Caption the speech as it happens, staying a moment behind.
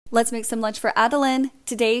Let's make some lunch for Adeline.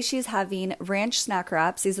 Today she's having ranch snack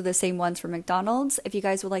wraps. These are the same ones from McDonald's. If you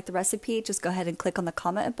guys would like the recipe, just go ahead and click on the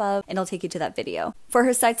comment above and it'll take you to that video. For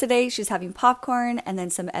her side today, she's having popcorn and then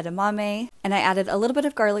some edamame. And I added a little bit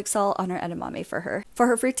of garlic salt on her edamame for her. For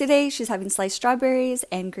her fruit today, she's having sliced strawberries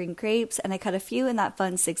and green grapes, and I cut a few in that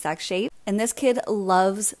fun zigzag shape. And this kid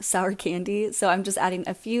loves sour candy, so I'm just adding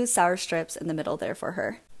a few sour strips in the middle there for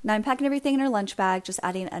her. Now I'm packing everything in her lunch bag, just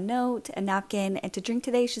adding a note, a napkin, and to drink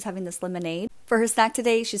today, she's having this lemonade. For her snack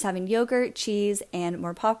today, she's having yogurt, cheese, and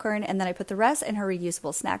more popcorn, and then I put the rest in her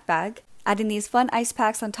reusable snack bag. Adding these fun ice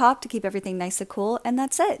packs on top to keep everything nice and cool, and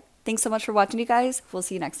that's it. Thanks so much for watching, you guys. We'll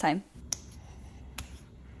see you next time.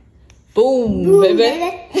 Boom,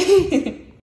 baby.